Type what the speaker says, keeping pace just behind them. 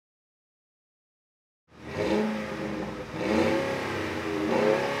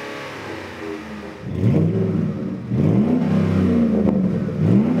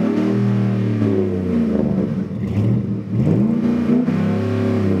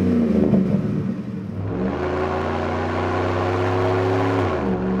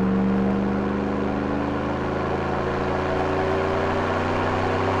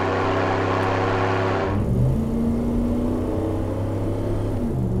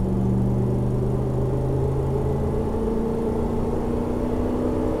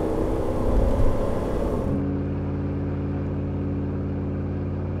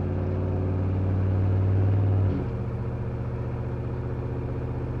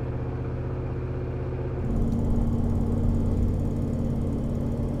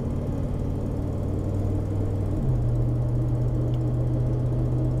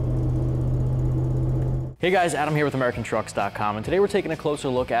Hey guys, Adam here with AmericanTrucks.com, and today we're taking a closer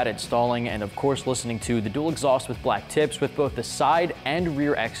look at installing and of course listening to the dual exhaust with black tips with both the side and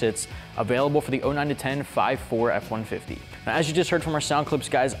rear exits available for the 09 to 10 5.4 F150. Now, as you just heard from our sound clips,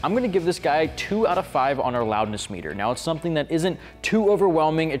 guys, I'm gonna give this guy 2 out of 5 on our loudness meter. Now, it's something that isn't too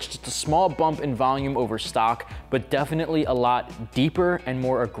overwhelming. It's just a small bump in volume over stock, but definitely a lot deeper and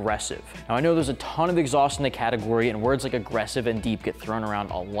more aggressive. Now, I know there's a ton of exhaust in the category and words like aggressive and deep get thrown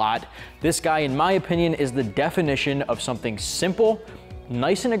around a lot. This guy, in my opinion, is the definition of something simple,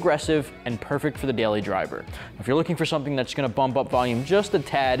 nice and aggressive, and perfect for the daily driver. If you're looking for something that's gonna bump up volume just a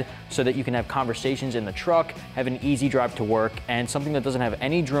tad so that you can have conversations in the truck, have an easy drive to work, and something that doesn't have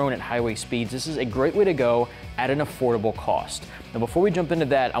any drone at highway speeds, this is a great way to go at an affordable cost. Now, before we jump into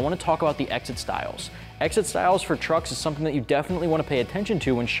that, I wanna talk about the exit styles. Exit styles for trucks is something that you definitely want to pay attention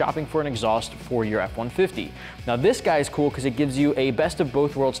to when shopping for an exhaust for your F-150. Now, this guy is cool because it gives you a best of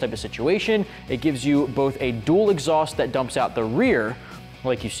both worlds type of situation. It gives you both a dual exhaust that dumps out the rear,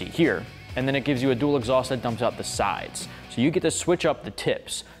 like you see here, and then it gives you a dual exhaust that dumps out the sides. So you get to switch up the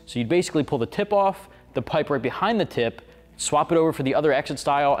tips. So you'd basically pull the tip off, the pipe right behind the tip, swap it over for the other exit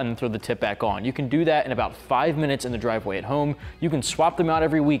style, and then throw the tip back on. You can do that in about 5 minutes in the driveway at home. You can swap them out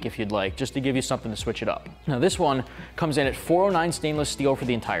every week if you'd like, just to give you something to switch it up. Now, this one comes in at 409 stainless steel for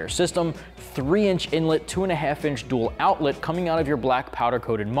the entire system, 3-inch inlet, 2.5-inch dual outlet coming out of your black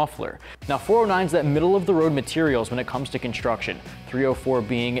powder-coated muffler. Now, 409 is that middle of the road materials when it comes to construction, 304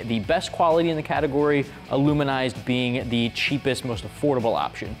 being the best quality in the category, aluminized being the cheapest, most affordable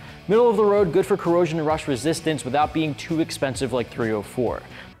option. Middle of the road, good for corrosion and rust resistance without being too expensive like 304.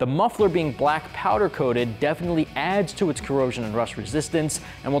 The muffler being black powder coated definitely adds to its corrosion and rust resistance,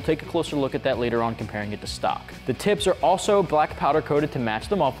 and we'll take a closer look at that later on comparing it to stock. The tips are also black powder coated to match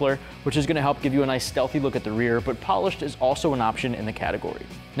the muffler, which is going to help give you a nice stealthy look at the rear, but polished is also an option in the category.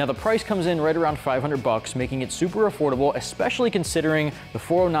 Now, the price comes in right around 500 bucks, making it super affordable, especially considering the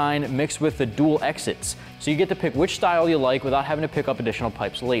 409 mixed with the dual exits. So you get to pick which style you like without having to pick up additional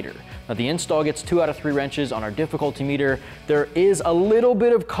pipes later. Now, the install gets 2 out of 3 wrenches on our difficulty meter. There is a little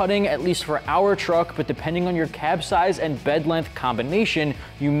bit of cutting, at least for our truck, but depending on your cab size and bed length combination,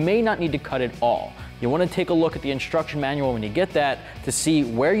 you may not need to cut it all. You want to take a look at the instruction manual when you get that to see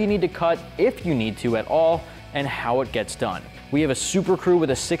where you need to cut, if you need to at all, and how it gets done. We have a Super Crew with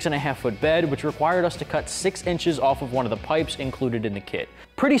a 6.5-foot bed, which required us to cut 6 inches off of one of the pipes included in the kit.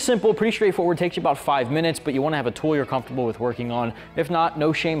 Pretty simple, pretty straightforward, takes you about 5 minutes, but you want to have a tool you're comfortable with working on. If not,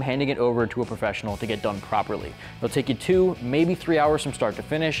 no shame handing it over to a professional to get done properly. It'll take you 2, maybe 3 hours from start to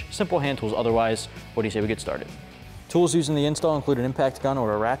finish. Simple hand tools otherwise. What do you say we get started? Tools used in the install include an impact gun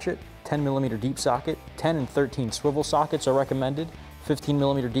or a ratchet, 10mm deep socket, 10 and 13 swivel sockets are recommended,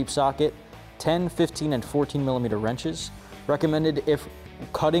 15mm deep socket, 10, 15, and 14mm wrenches. Recommended if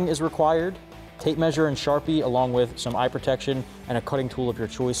cutting is required, tape measure and Sharpie along with some eye protection and a cutting tool of your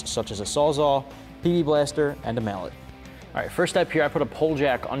choice such as a Sawzall, PB blaster, and a mallet. All right, first step here, I put a pole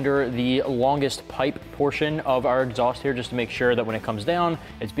jack under the longest pipe portion of our exhaust here just to make sure that when it comes down,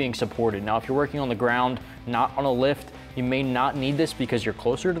 it's being supported. Now, if you're working on the ground, not on a lift, you may not need this because you're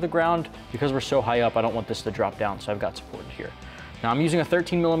closer to the ground. Because we're so high up, I don't want this to drop down, so I've got supported here. Now, I'm using a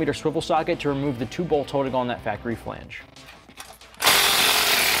 13mm swivel socket to remove the 2 bolts holding on that factory flange.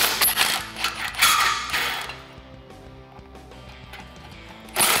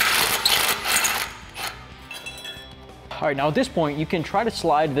 All right, now at this point, you can try to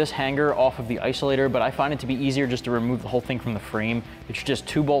slide this hanger off of the isolator, but I find it to be easier just to remove the whole thing from the frame. It's just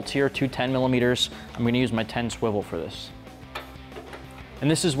 2 bolts here, 2 10mm. I'm gonna use my 10 swivel for this. And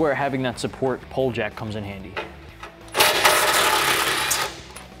this is where having that support pole jack comes in handy.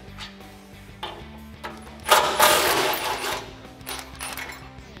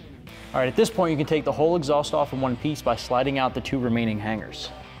 All right, at this point, you can take the whole exhaust off in one piece by sliding out the 2 remaining hangers.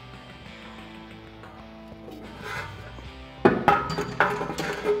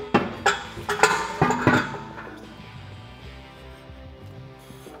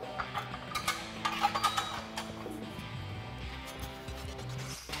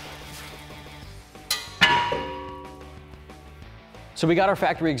 So we got our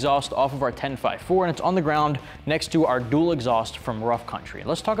factory exhaust off of our 10.5.4 and it's on the ground next to our dual exhaust from Rough Country.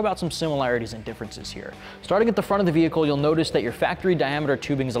 Let's talk about some similarities and differences here. Starting at the front of the vehicle, you'll notice that your factory diameter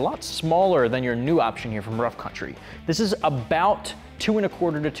tubing is a lot smaller than your new option here from Rough Country. This is about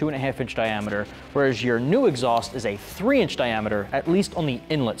 2¼ to 2½ inch diameter, whereas your new exhaust is a 3-inch diameter, at least on the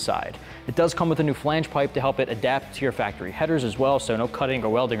inlet side. It does come with a new flange pipe to help it adapt to your factory headers as well, so no cutting or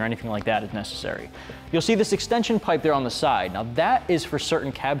welding or anything like that is necessary. You'll see this extension pipe there on the side. Now that is for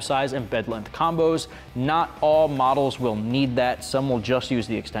certain cab size and bed length combos. Not all models will need that. Some will just use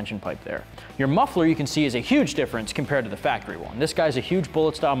the extension pipe there. Your muffler, you can see, is a huge difference compared to the factory one. This guy's a huge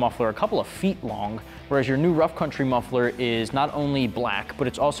bullet style muffler, a couple of feet long, whereas your new rough country muffler is not only black, but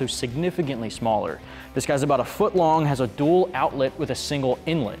it's also significantly smaller. This guy's about a foot long, has a dual outlet with a single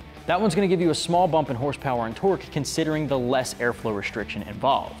inlet. That one's gonna give you a small bump in horsepower and torque considering the less airflow restriction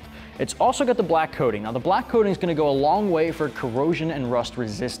involved. It's also got the black coating. Now the black coating is going to go a long way for corrosion and rust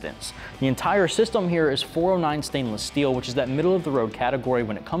resistance. The entire system here is 409 stainless steel, which is that middle of the road category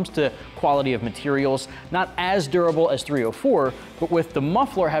when it comes to quality of materials. Not as durable as 304, but with the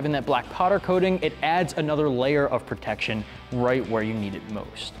muffler having that black powder coating, it adds another layer of protection right where you need it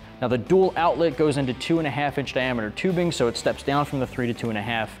most. Now the dual outlet goes into 2½ inch diameter tubing, so it steps down from the 3 to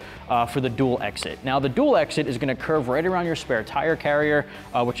 2½ for the dual exit. Now the dual exit is gonna curve right around your spare tire carrier,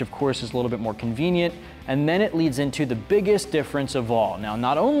 which of course is a little bit more convenient. And then it leads into the biggest difference of all. Now,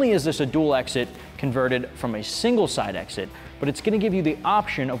 not only is this a dual exit converted from a single side exit, but it's gonna give you the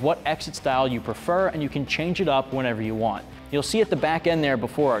option of what exit style you prefer, and you can change it up whenever you want. You'll see at the back end there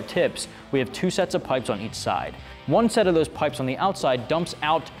before our tips, we have 2 sets of pipes on each side. One set of those pipes on the outside dumps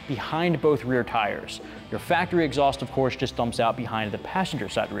out behind both rear tires. Your factory exhaust, of course, just dumps out behind the passenger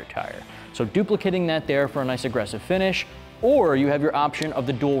side rear tire. So duplicating that there for a nice aggressive finish, or you have your option of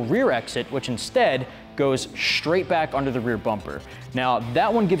the dual rear exit, which instead goes straight back under the rear bumper. Now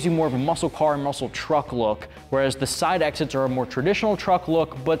that one gives you more of a muscle car and muscle truck look, whereas the side exits are a more traditional truck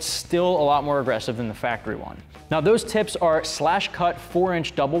look, but still a lot more aggressive than the factory one. Now those tips are slash cut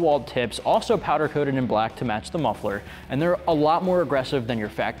 4-inch double walled tips, also powder coated in black to match the muffler, and they're a lot more aggressive than your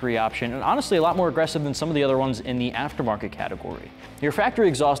factory option, and honestly a lot more aggressive than some of the other ones in the aftermarket category. Your factory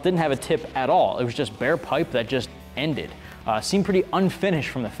exhaust didn't have a tip at all. It was just bare pipe that just ended. Seemed pretty unfinished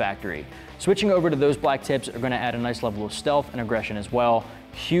from the factory. Switching over to those black tips are going to add a nice level of stealth and aggression as well.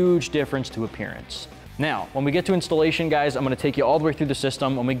 Huge difference to appearance. Now, when we get to installation, guys, I'm going to take you all the way through the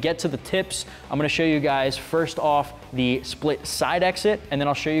system. When we get to the tips, I'm going to show you guys first off the split side exit, and then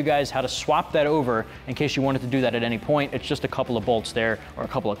I'll show you guys how to swap that over in case you wanted to do that at any point. It's just a couple of bolts there, or a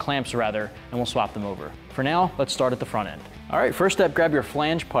couple of clamps rather, and we'll swap them over. For now, let's start at the front end. All right, first step, grab your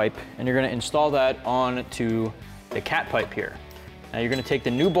flange pipe, and you're going to install that onto the cat pipe here. Now you're going to take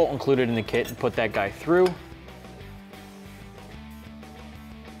the new bolt included in the kit and put that guy through.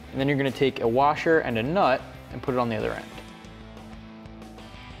 And then you're going to take a washer and a nut and put it on the other end.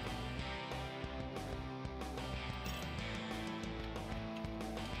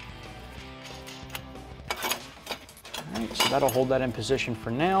 All right, so that'll hold that in position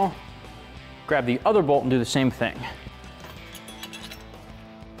for now. Grab the other bolt and do the same thing.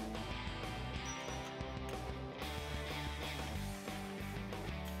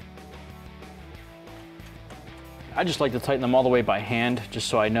 I just like to tighten them all the way by hand, just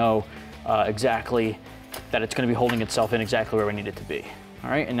so I know exactly that it's going to be holding itself in exactly where we need it to be. All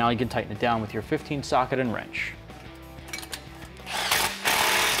right, and now you can tighten it down with your 15 socket and wrench.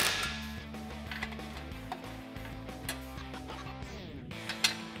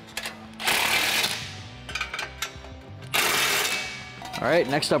 All right,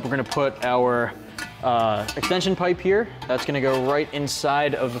 next up we're going to put our extension pipe here. That's going to go right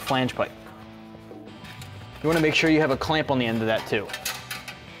inside of the flange pipe. You want to make sure you have a clamp on the end of that too.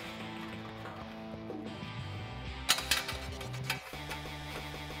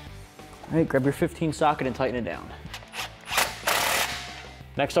 All right, grab your 15 socket and tighten it down.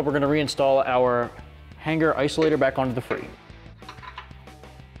 Next up, we're going to reinstall our hanger isolator back onto the frame.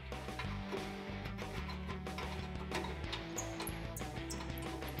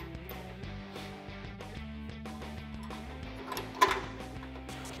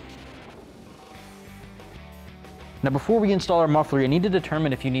 Now before we install our muffler, you need to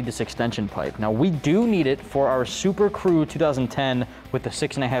determine if you need this extension pipe. Now we do need it for our Super Crew 2010 with the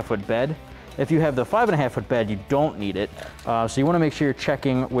 6.5 foot bed. If you have the 5.5 foot bed, you don't need it. So you want to make sure you're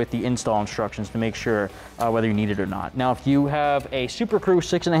checking with the install instructions to make sure whether you need it or not. Now if you have a Super Crew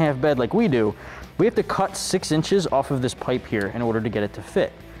 6.5 bed like we do, we have to cut 6 inches off of this pipe here in order to get it to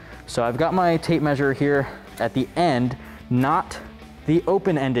fit. So I've got my tape measure here at the end, not the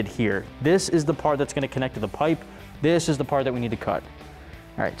open-ended here. This is the part that's going to connect to the pipe. This is the part that we need to cut.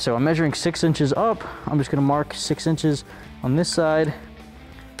 All right, so I'm measuring 6 inches up. I'm just gonna mark 6 inches on this side,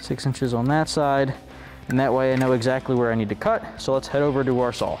 6 inches on that side, And that way I know exactly where I need to cut. So let's head over to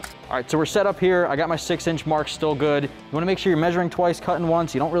our saw. All right, so we're set up here. I got my 6-inch mark still good. You wanna make sure you're measuring twice, cutting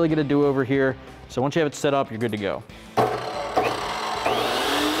once. You don't really get a do-over here. So once you have it set up, you're good to go.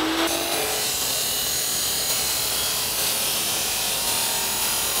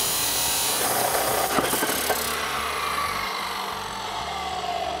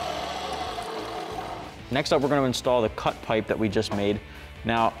 Next up, we're gonna install the cut pipe that we just made.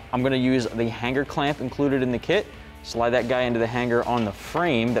 Now, I'm gonna use the hanger clamp included in the kit, slide that guy into the hanger on the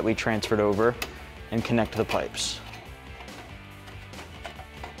frame that we transferred over, and connect the pipes.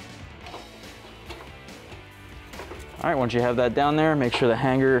 All right, once you have that down there, make sure the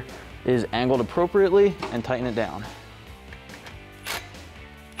hanger is angled appropriately and tighten it down.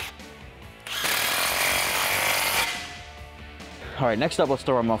 All right, next up, let's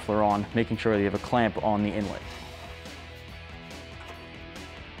throw our muffler on, making sure that you have a clamp on the inlet.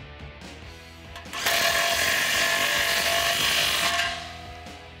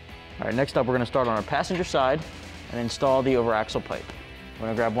 All right, next up, we're gonna start on our passenger side and install the over axle pipe. I'm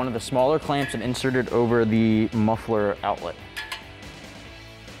gonna grab one of the smaller clamps and insert it over the muffler outlet.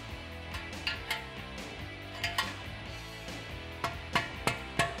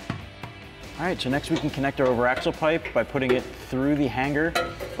 All right, so next we can connect our over axle pipe by putting it through the hanger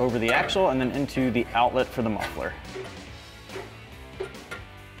over the axle and then into the outlet for the muffler.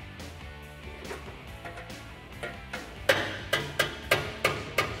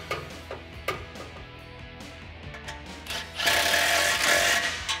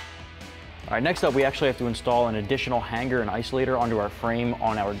 All right, next up, we actually have to install an additional hanger and isolator onto our frame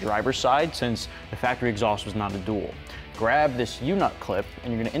on our driver's side since the factory exhaust was not a dual. Grab this U-nut clip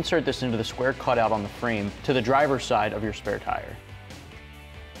and you're gonna insert this into the square cutout on the frame to the driver's side of your spare tire.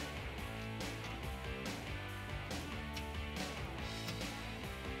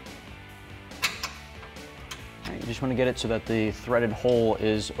 All right, you just wanna get it so that the threaded hole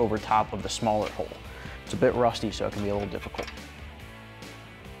is over top of the smaller hole. It's a bit rusty, so it can be a little difficult.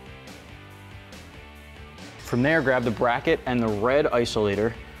 From there, grab the bracket and the red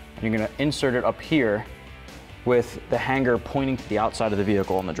isolator, and you're gonna insert it up here with the hanger pointing to the outside of the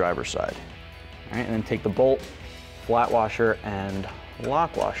vehicle on the driver's side. All right, and then take the bolt, flat washer, and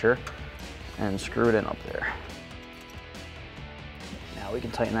lock washer, and screw it in up there. Now we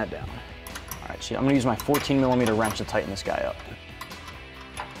can tighten that down. All right, so I'm gonna use my 14mm wrench to tighten this guy up.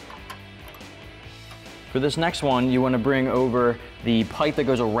 For this next one, you wanna bring over the pipe that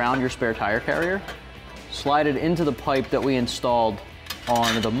goes around your spare tire carrier, slide it into the pipe that we installed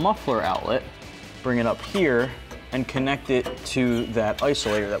on the muffler outlet, bring it up here, and connect it to that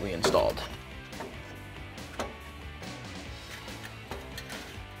isolator that we installed.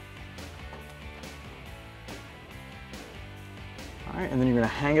 All right, and then you're gonna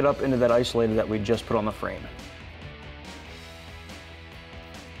hang it up into that isolator that we just put on the frame.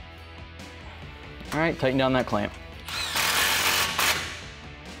 All right, tighten down that clamp.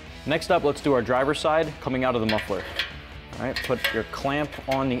 Next up, let's do our driver's side coming out of the muffler. All right, put your clamp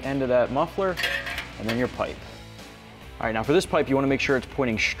on the end of that muffler and then your pipe. All right, now for this pipe, you wanna make sure it's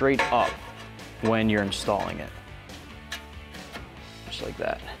pointing straight up when you're installing it. Just like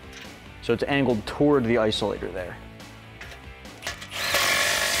that. So it's angled toward the isolator there.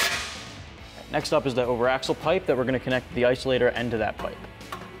 Next up is the over axle pipe that we're gonna connect the isolator end to that pipe.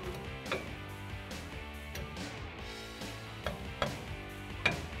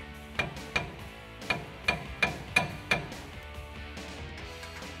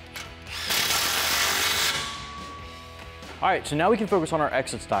 All right, so now we can focus on our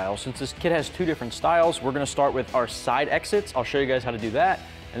exit styles. Since this kit has two different styles, we're gonna start with our side exits. I'll show you guys how to do that,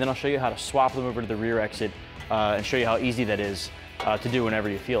 and then I'll show you how to swap them over to the rear exit and show you how easy that is to do whenever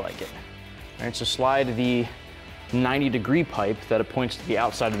you feel like it. All right, so slide the 90-degree pipe that points to the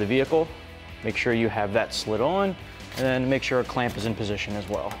outside of the vehicle. Make sure you have that slid on, and then make sure a clamp is in position as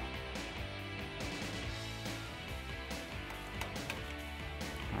well.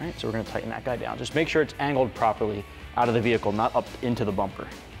 All right, so we're gonna tighten that guy down. Just make sure it's angled properly out of the vehicle, not up into the bumper.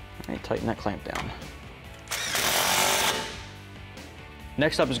 All right, tighten that clamp down.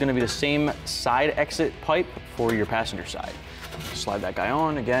 Next up is gonna be the same side exit pipe for your passenger side. Slide that guy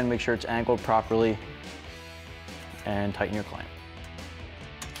on, again, make sure it's angled properly, and tighten your clamp.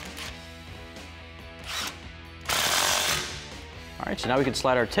 All right, so now we can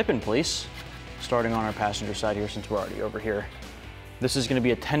slide our tip in place, starting on our passenger side here since we're already over here. This is gonna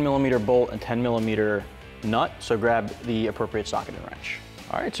be a 10mm bolt and 10mm nut, so grab the appropriate socket and wrench.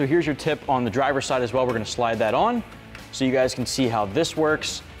 All right, so here's your tip on the driver's side as well. We're gonna slide that on so you guys can see how this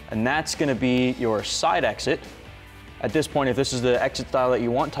works, and that's gonna be your side exit. At this point, if this is the exit style that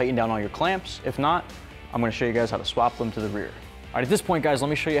you want, tighten down all your clamps. If not, I'm gonna show you guys how to swap them to the rear. All right, at this point, guys, let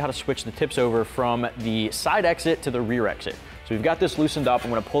me show you how to switch the tips over from the side exit to the rear exit. So we've got this loosened up. I'm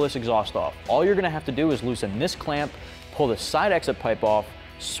gonna pull this exhaust off. All you're gonna have to do is loosen this clamp, pull the side exit pipe off,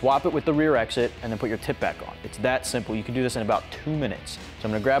 swap it with the rear exit, and then put your tip back on. It's that simple. You can do this in about 2 minutes. So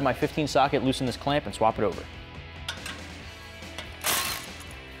I'm gonna grab my 15 socket, loosen this clamp, and swap it over.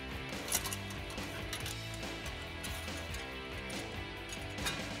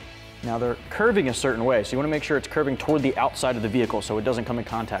 Now they're curving a certain way, so you want to make sure it's curving toward the outside of the vehicle so it doesn't come in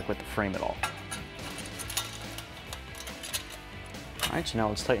contact with the frame at all. All right, so now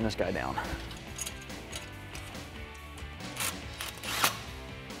let's tighten this guy down. All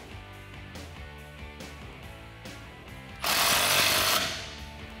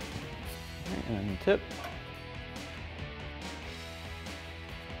right, and then the tip.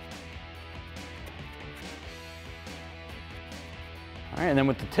 All right, and then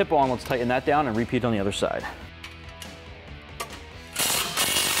with the tip on, let's tighten that down and repeat on the other side.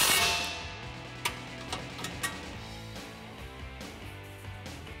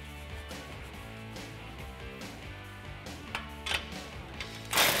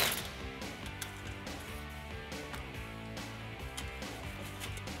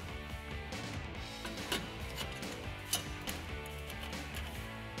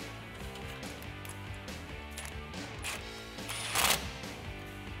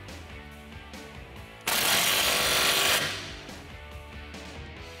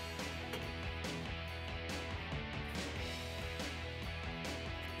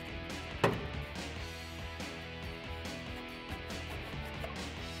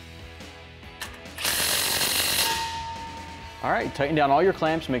 All right, tighten down all your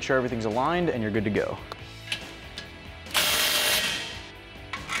clamps, make sure everything's aligned, and you're good to go.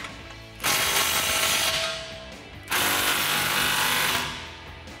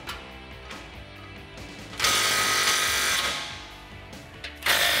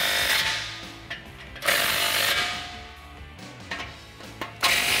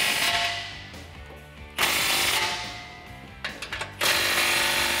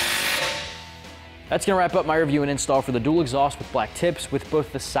 That's gonna wrap up my review and install for the dual exhaust with black tips with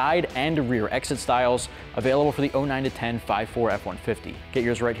both the side and rear exit styles, available for the 09 to 10 5.4 F-150. Get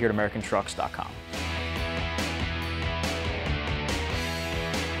yours right here at AmericanTrucks.com.